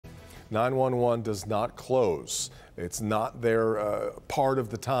911 does not close. It's not their part of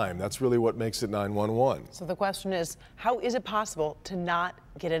the time. That's really what makes it 911. So the question is, how is it possible to not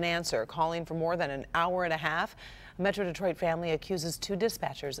get an answer? Calling for more than an hour and a half. A Metro Detroit family accuses two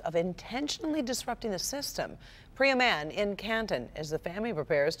dispatchers of intentionally disrupting the system. Priya Mann in Canton as the family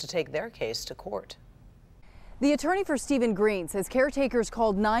prepares to take their case to court. The attorney for Stephen Green says caretakers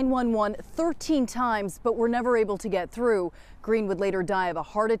called 911 13 times but were never able to get through. Green would later die of a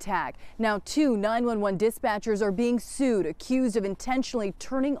heart attack. Now two 911 dispatchers are being sued, accused of intentionally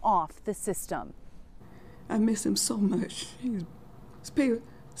turning off the system. I miss him so much. He's played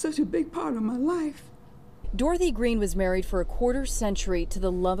such a big part of my life. Dorothy Green was married for a quarter century to the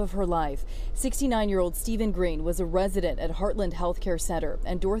love of her life. 69-year-old Stephen Green was a resident at Heartland Healthcare Center,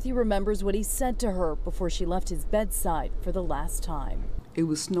 and Dorothy remembers what he said to her before she left his bedside for the last time. It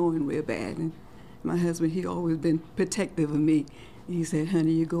was snowing real bad, and my husband, he always been protective of me. He said,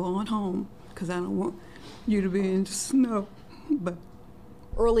 honey, you go on home, because I don't want you to be in the snow. But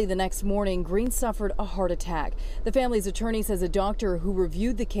early the next morning, Green suffered a heart attack. The family's attorney says a doctor who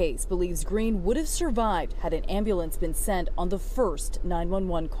reviewed the case believes Green would have survived had an ambulance been sent on the first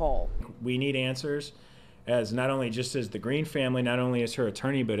 911 call. We need answers as not only just as the Green family, not only as her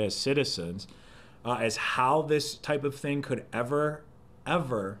attorney, but as citizens, as how this type of thing could ever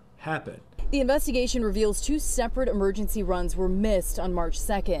happen. The investigation reveals two separate emergency runs were missed on March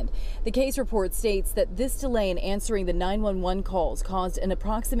 2nd. The case report states that this delay in answering the 911 calls caused an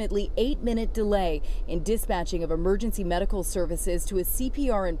approximately 8-minute delay in dispatching of emergency medical services to a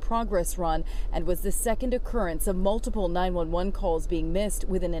CPR in progress run and was the second occurrence of multiple 911 calls being missed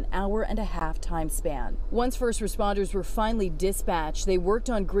within an hour-and-a-half time span. Once first responders were finally dispatched, they worked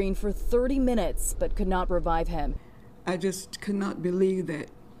on Green for 30 minutes but could not revive him. I just could not believe that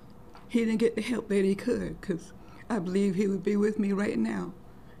he didn't get the help that he could, because I believe he would be with me right now.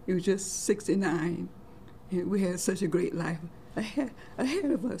 He was just 69, and we had such a great life ahead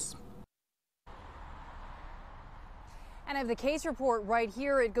of us. And I have the case report right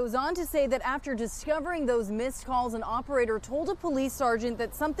here. It goes on to say that after discovering those missed calls, an operator told a police sergeant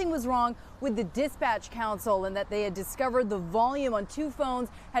that something was wrong with the dispatch console and that they had discovered the volume on two phones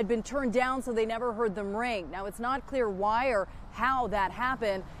had been turned down so they never heard them ring. Now, it's not clear why or how that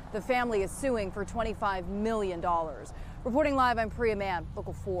happened. The family is suing for $25 million. Reporting live, I'm Priya Mann,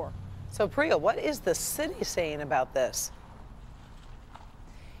 Local 4. So Priya, what is the city saying about this?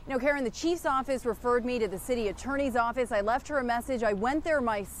 You know, Karen, the chief's office referred me to the city attorney's office. I left her a message. I went there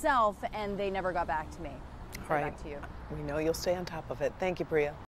myself, and they never got back to me. All right. Back to you. We know you'll stay on top of it. Thank you, Priya.